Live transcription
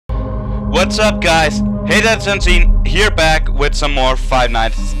What's up, guys? Hey, that's Unseen, here back with some more Five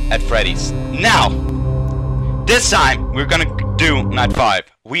Nights at Freddy's. Now, this time we're gonna do Night 5.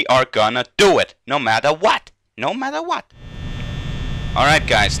 We are gonna do it, no matter what. No matter what. Alright,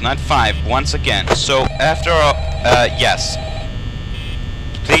 guys, Night 5 once again. So, after yes.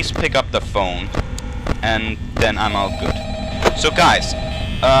 Please pick up the phone, and then I'm all good. So, guys,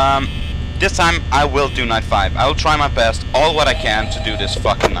 this time I will do Night 5. I will try my best, all what I can, to do this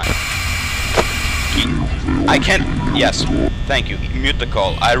fucking night. I can't. Yes, thank you. Mute the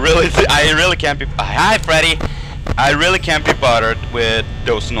call. I really can't be. Hi, Freddy. I really can't be bothered with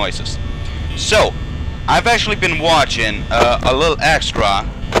those noises. So, I've actually been watching a little extra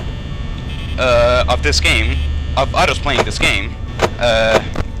of this game, of others playing this game.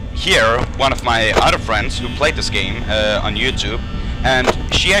 Here, one of my other friends who played this game on YouTube, and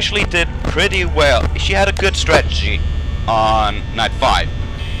she actually did pretty well. She had a good strategy on Night 5.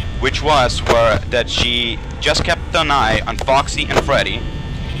 Which was that she just kept an eye on Foxy and Freddy,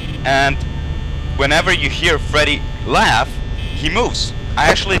 and whenever you hear Freddy laugh, he moves. I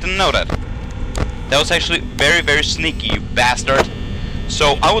actually didn't know that. That was actually very, very sneaky, you bastard.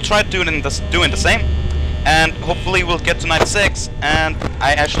 So I will try doing the same, and hopefully we'll get to Night 6, and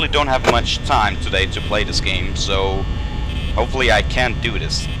I actually don't have much time today to play this game, so hopefully I can do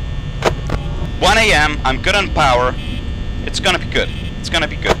this. 1 AM, I'm good on power. It's gonna be good. It's gonna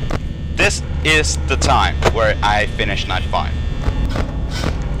be good. This is the time where I finish Night 5.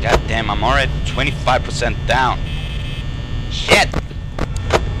 God damn, I'm already 25% down. Shit!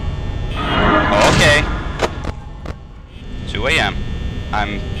 Okay. 2 AM.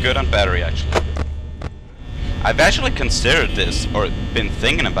 I'm good on battery, actually. I've actually considered this, or been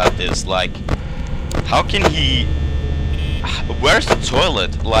thinking about this, like, how can he... Where's the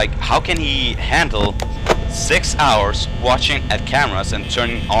toilet? Like, how can he handle 6 hours watching at cameras and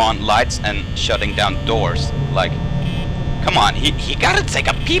turning on lights and shutting down doors? Like, come on, he gotta take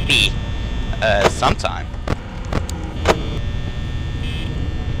a pee-pee sometime.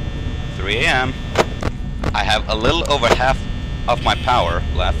 3 AM. I have a little over half of my power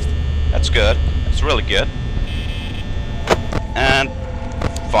left. That's good. That's really good. And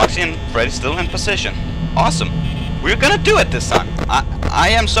Foxy and Freddy still in position. Awesome. We're gonna do it this time. I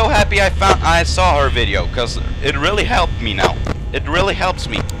am so happy I saw her video, because it really helped me now. It really helps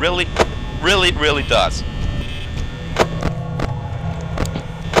me. Really, really, really does.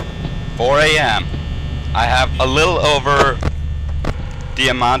 4 AM. I have a little over the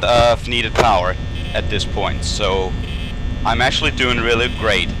amount of needed power at this point, so I'm actually doing really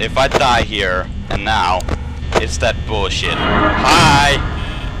great. If I die here and now, it's that bullshit. Hi!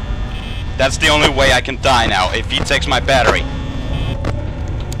 That's the only way I can die now, if he takes my battery.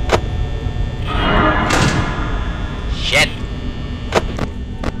 Shit.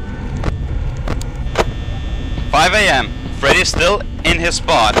 5 AM. Freddy's still in his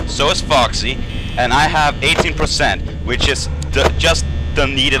spot, so is Foxy, and I have 18%, which is just the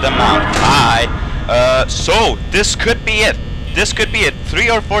needed amount. So this could be it. This could be it.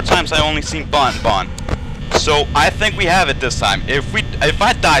 3 or 4 times I only seen Bon. So I think we have it this time. If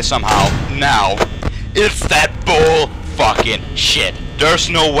I die somehow now, it's that bull fucking shit. There's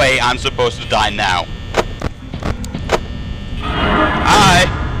no way I'm supposed to die now. Hi.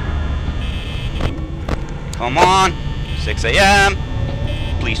 Come on. 6 AM.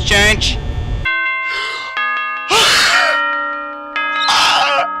 Please change.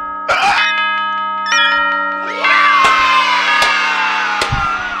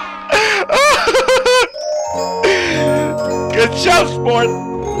 Good job, sport!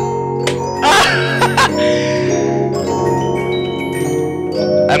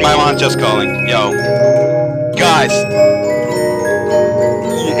 And my mom just calling. Yo. Guys.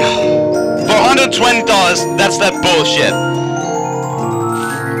 For $120, that's that bullshit.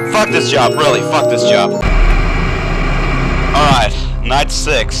 Fuck this job, really. Fuck this job. Alright, Night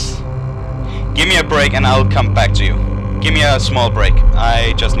 6. Give me a break and I'll come back to you. Give me a small break.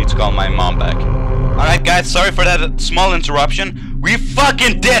 I just need to call my mom back. Alright, guys, sorry for that small interruption. We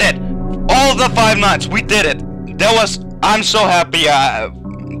fucking did it! All the 5 nights, we did it! I'm so happy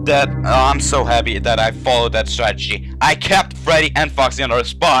I'm so happy that I followed that strategy. I kept Freddy and Foxy on their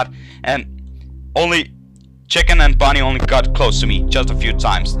spot, and only Chicken and Bunny only got close to me just a few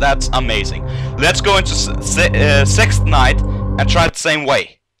times. That's amazing. Let's go into 6th night and try it the same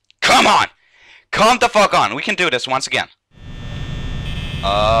way. Come on! Calm the fuck on, we can do this once again.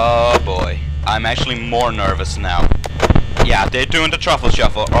 Oh boy. I'm actually more nervous now. Yeah, they're doing the truffle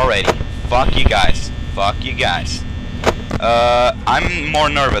shuffle already. Fuck you guys. Fuck you guys. I'm more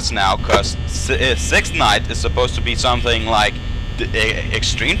nervous now, cause 6th night is supposed to be something like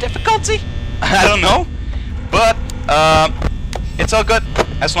extreme difficulty? I don't know. But, it's all good.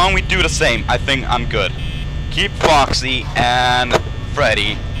 As long as we do the same, I think I'm good. Keep Foxy and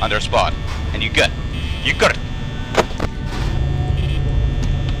Freddy on their spot. And you're good. You got it.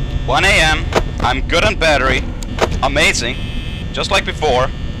 1 AM. I'm good on battery. Amazing. Just like before.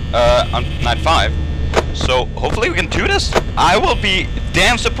 On night 5. So, hopefully we can do this. I will be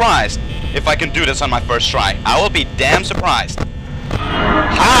damn surprised if I can do this on my first try. I will be damn surprised.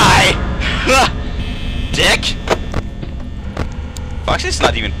 Hi! Dick! Foxy's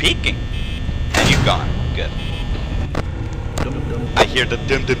not even peeking. And you're gone. Good. I hear the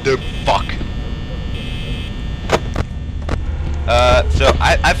dum. Fuck. So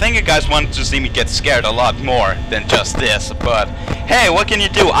I think you guys wanted to see me get scared a lot more than just this, but hey, what can you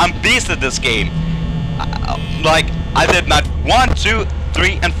do? I'm beast at this game. Like, I did not 1, 2,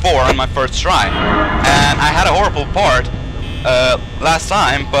 3, and 4 on my first try, and I had a horrible part last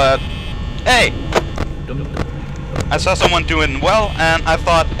time, but hey, I saw someone doing well, and I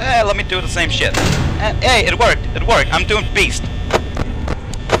thought, hey, let me do the same shit. And hey, it worked. It worked. I'm doing beast.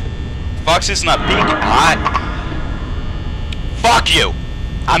 Foxy's not peeking. Fuck you!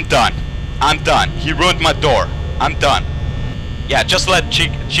 I'm done. I'm done. He ruined my door. I'm done. Yeah, just let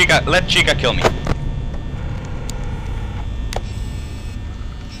Chica kill me.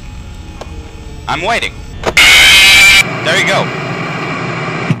 I'm waiting. There you go.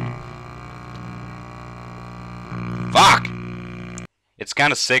 Fuck! It's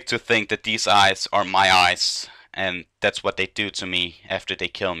kinda sick to think that these eyes are my eyes, and that's what they do to me after they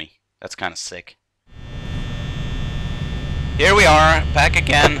kill me. That's kinda sick. Here we are, back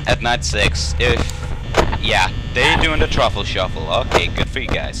again at night 6. Yeah, they're doing the truffle shuffle. Okay, good for you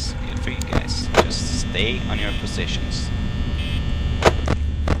guys. Good for you guys. Just stay on your positions.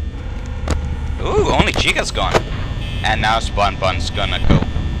 Ooh, only Chica's gone. And now Bonbon's gonna go,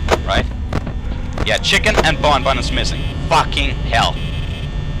 right? Yeah, Chicken and Bonbon is missing. Fucking hell.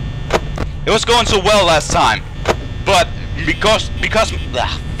 It was going so well last time, but because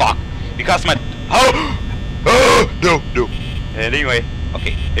my no. Anyway,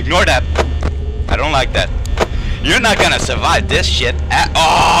 okay, ignore that. I don't like that. You're not gonna survive this shit at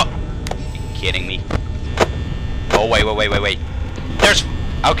all. Are you kidding me? Oh wait. There's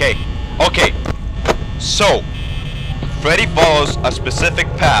okay. So Freddy follows a specific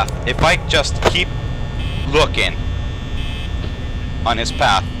path. If I just keep looking on his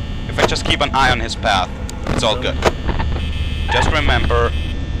path, if I just keep an eye on his path, it's all good. Just remember,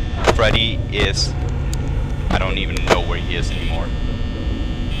 Freddy is... I don't even know where he is anymore.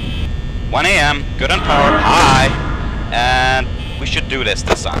 1 AM, good on power, high, and we should do this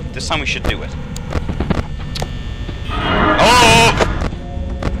time. This time we should do it. Oh!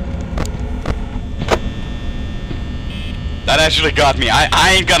 That actually got me.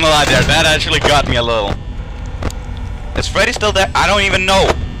 I ain't gonna lie there. That actually got me a little. Is Freddy still there? I don't even know.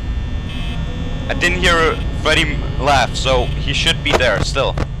 I didn't hear Freddy laugh, so he should be there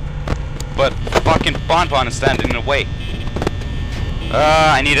still. But fucking Bonbon is standing in the way.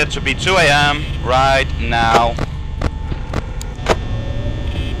 I need it to be 2 AM right now.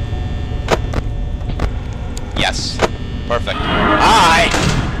 Yes. Perfect. Hi!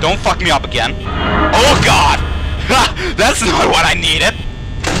 Don't fuck me up again. Oh god! That's not what I needed!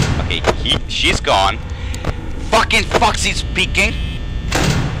 Okay, she's gone. Fucking Foxy's peeking.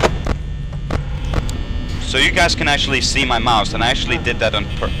 So you guys can actually see my mouse, and I actually did that on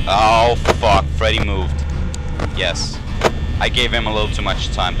oh fuck, Freddy moved. Yes. I gave him a little too much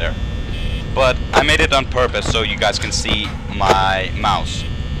time there. But I made it on purpose so you guys can see my mouse.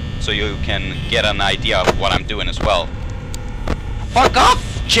 So you can get an idea of what I'm doing as well. Fuck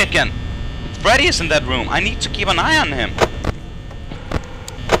off, chicken! Freddy is in that room. I need to keep an eye on him.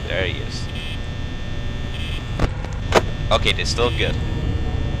 There he is. Okay, they're still good.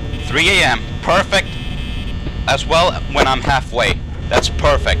 3 AM. Perfect. As well when I'm halfway. That's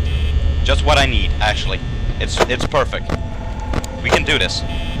perfect. Just what I need, actually. It's perfect. We can do this.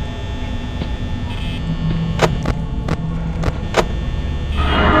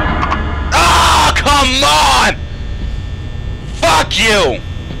 Ah, come on! Fuck you!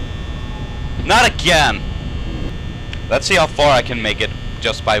 Not again. Let's see how far I can make it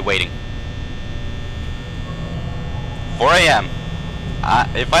just by waiting. 4 AM.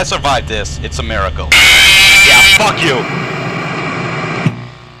 If I survive this, it's a miracle. Yeah, fuck you!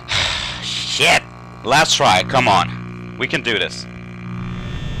 Shit! Last try, come on. We can do this.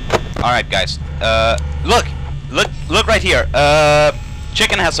 Alright guys, look right here.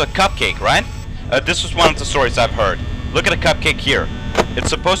 Chicken has a cupcake, right? This was one of the stories I've heard. Look at the cupcake here. It's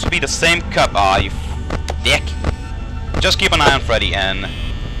supposed to be the same cup. Aw, you dick. just keep an eye on Freddy and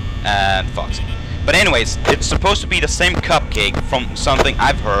Foxy. But anyways, it's supposed to be the same cupcake from something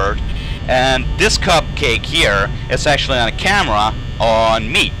I've heard, and this cupcake here is actually on a camera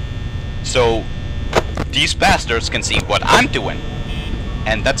on me. So these bastards can see what I'm doing,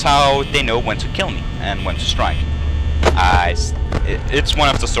 and that's how they know when to kill me and when to strike. It's one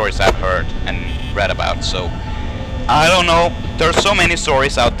of the stories I've heard and read about, so I don't know. There's so many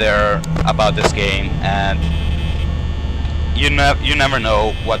stories out there about this game, and you never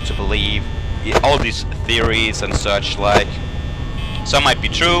know what to believe. All these theories and such, like, some might be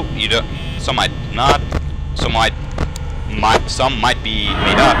true, some might not, some might be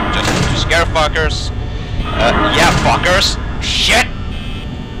made up just to scare fuckers. Yeah, fuckers. Shit.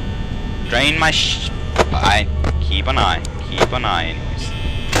 Drain my keep an eye anyways.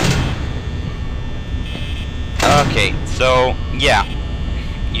 Okay, so yeah,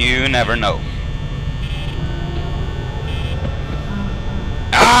 you never know.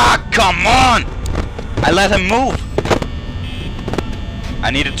 Ah, come on! I let him move. I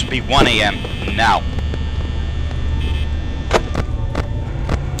need it to be 1 AM now.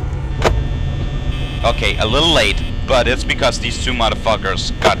 Okay, a little late, but it's because these two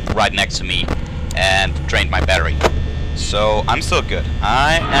motherfuckers got right next to me and drained my battery. So I'm still good.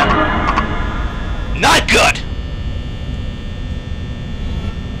 I am not good!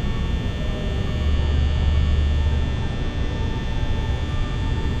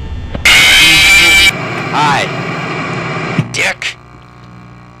 Hi, dick.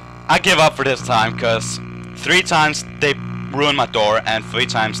 I give up for this time, cause 3 times they ruined my door and 3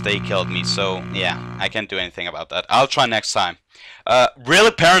 times they killed me. So yeah, I can't do anything about that. I'll try next time.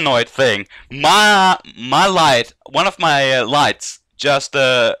 Really paranoid thing. My light, one of my lights, just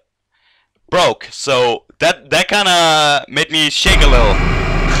broke. So that kind of made me shake a little.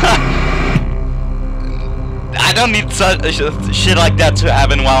 I don't need such shit like that to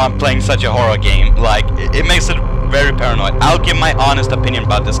happen while I'm playing such a horror game. Like, it makes it very paranoid. I'll give my honest opinion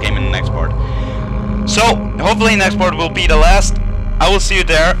about this game in the next part. So, hopefully next part will be the last. I will see you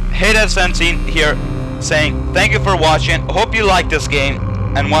there. Hey, that's Sensine here saying thank you for watching. Hope you like this game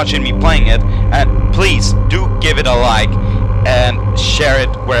and watching me playing it. And please do give it a like and share it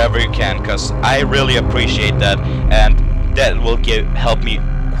wherever you can, because I really appreciate that, and that will help me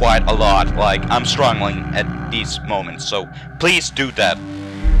quite a lot. Like, I'm struggling at these moments, so please do that.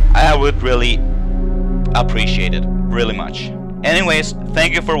 I would really appreciate it really much. Anyways,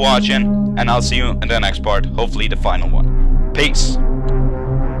 thank you for watching, and I'll see you in the next part, hopefully the final one. Peace.